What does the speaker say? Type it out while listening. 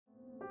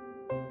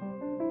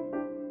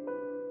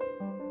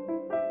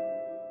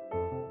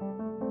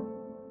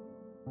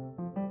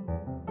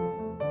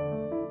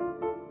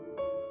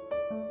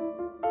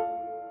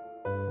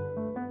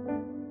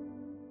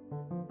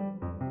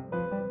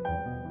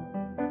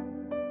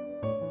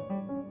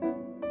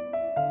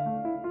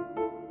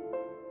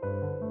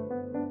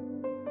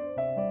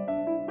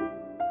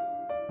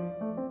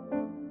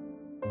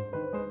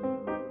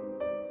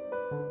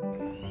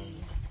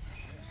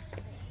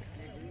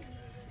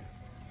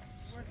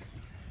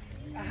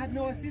I had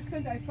no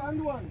assistant, I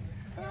found one.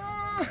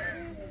 Oh,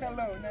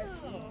 hello, nice.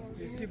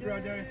 You see,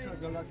 brother, it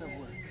was a lot of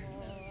work.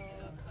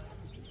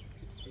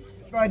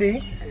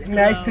 Buddy,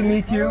 nice to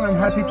meet you. I'm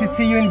happy to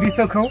see you in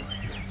Visoko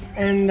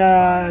and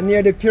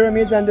near the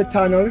pyramids and the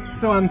tunnels.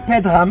 So I'm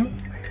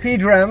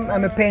P-DRAM.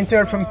 I'm a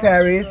painter from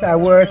Paris. I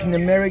work in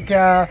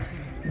America,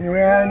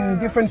 in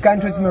different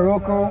countries,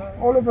 Morocco,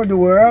 all over the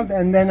world.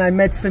 And then I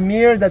met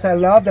Samir that I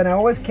loved, and I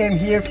always came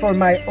here for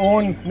my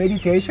own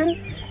meditation.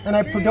 And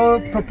I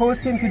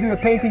proposed him to do a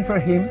painting for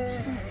him.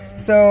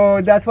 So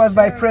that was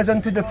my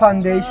present to the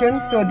foundation.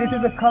 So this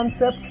is a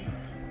concept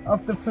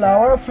of the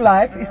flower of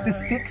life. It's the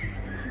 6th,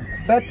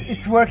 but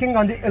it's working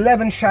on the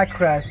 11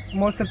 chakras.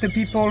 Most of the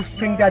people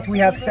think that we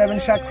have 7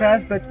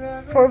 chakras, but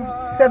for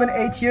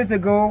 7-8 years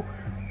ago,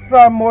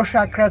 there are more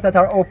chakras that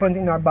are opened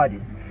in our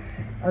bodies.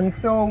 And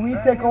so we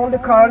take all the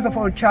colors of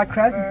our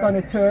chakras. It's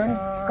going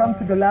to come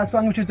to the last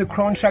one, which is the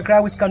crown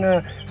chakra, which is going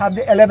to have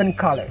the 11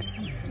 colors.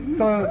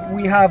 So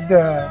we have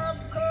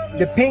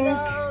the pink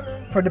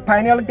for the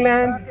pineal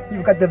gland,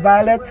 you've got the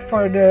violet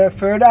for the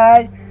third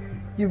eye,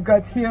 you've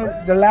got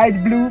here the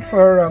light blue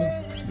for,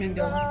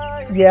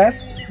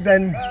 yes,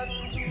 then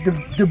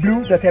the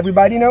blue that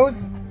everybody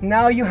knows.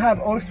 Now you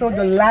have also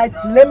the light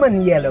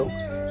lemon yellow,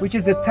 which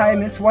is the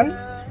thymus one.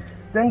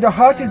 Then the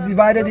heart is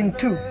divided in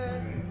 2.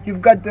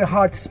 You've got the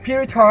heart,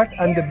 spirit heart,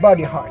 and the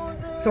body heart.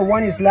 So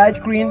one is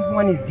light green,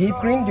 one is deep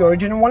green, the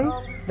original one.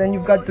 Then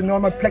you've got the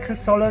normal plexus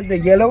solar, the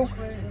yellow,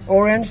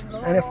 orange,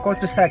 and of course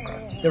the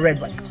chakra, the red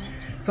one.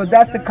 So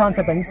that's the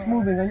concept, and it's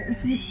moving. And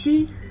if you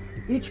see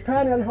each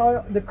panel,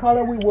 how the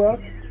color we work,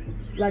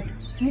 like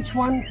each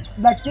one,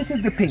 like this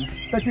is the pink,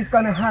 but it's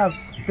gonna have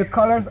the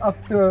colors of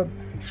the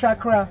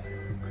chakra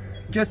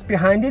just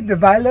behind it, the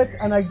violet,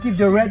 and I give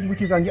the red,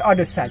 which is on the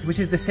other side, which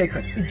is the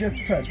sacred. It just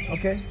turned,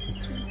 okay?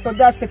 So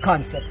that's the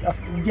concept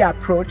of the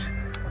approach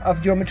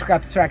of geometric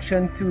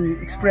abstraction to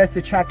express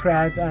the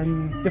chakras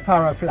and the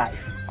power of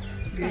life.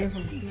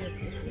 Beautiful.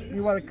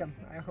 You're welcome.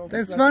 I hope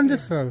that's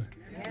wonderful.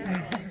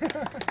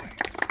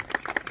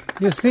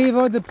 You see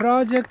what the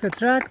project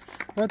attracts,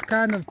 what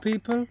kind of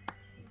people?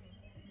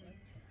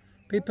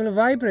 People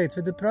vibrate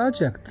with the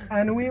project.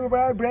 And we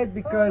vibrate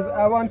because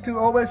I want to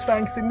always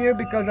thank Samir,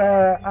 because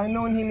I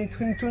known him in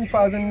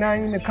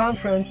 2009 in a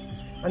conference,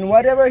 and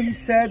whatever he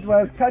said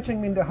was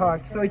touching me in the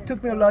heart. So it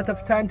took me a lot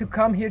of time to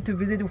come here to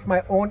visit with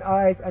my own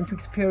eyes and to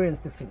experience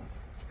the things.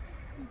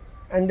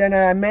 And then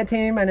I met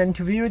him and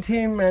interviewed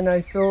him, and I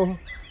saw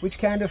which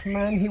kind of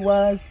man he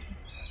was,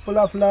 full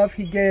of love.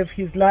 He gave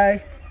his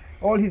life,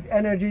 all his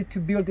energy to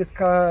build this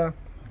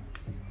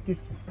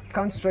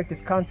construct,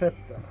 this concept,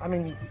 I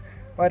mean,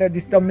 rather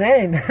this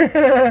domain.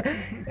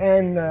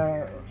 And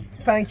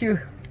thank you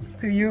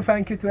to you,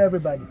 thank you to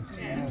everybody.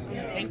 Yeah.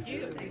 Thank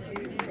you.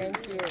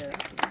 Thank you.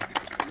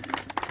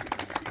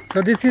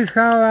 So this is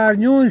how our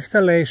new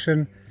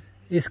installation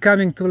is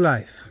coming to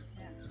life.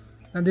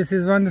 And this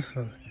is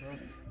wonderful.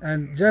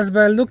 And just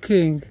by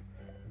looking,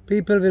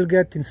 people will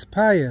get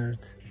inspired.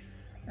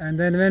 And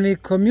then when we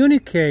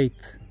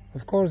communicate,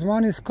 of course,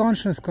 one is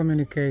conscious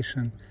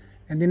communication,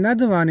 and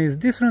another one is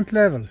different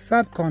level,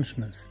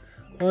 subconscious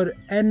or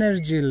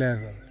energy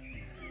level.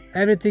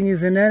 Everything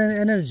is an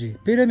energy.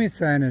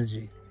 Pyramids are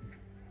energy.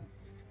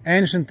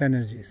 Ancient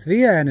energies.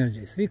 We are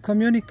energies. We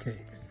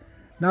communicate.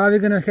 Now we're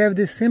going to have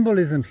this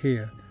symbolism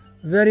here,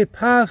 very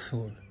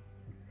powerful,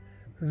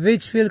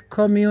 which will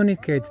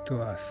communicate to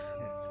us.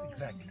 Yes,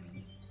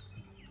 exactly.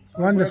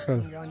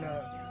 Wonderful. On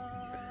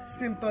a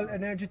simple,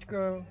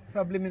 energetical,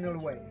 subliminal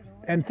way.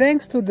 And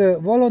thanks to the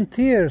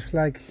volunteers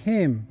like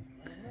him,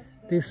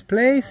 this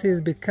place is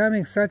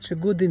becoming such a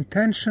good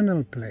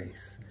intentional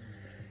place.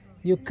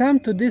 You come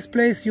to this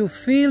place, you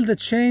feel the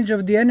change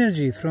of the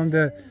energy from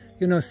the,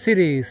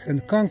 cities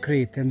and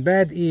concrete and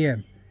bad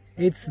EM.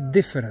 It's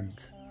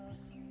different.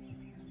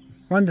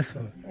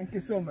 Wonderful. Thank you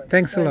so much.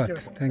 Thanks a lot.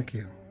 Thank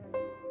you.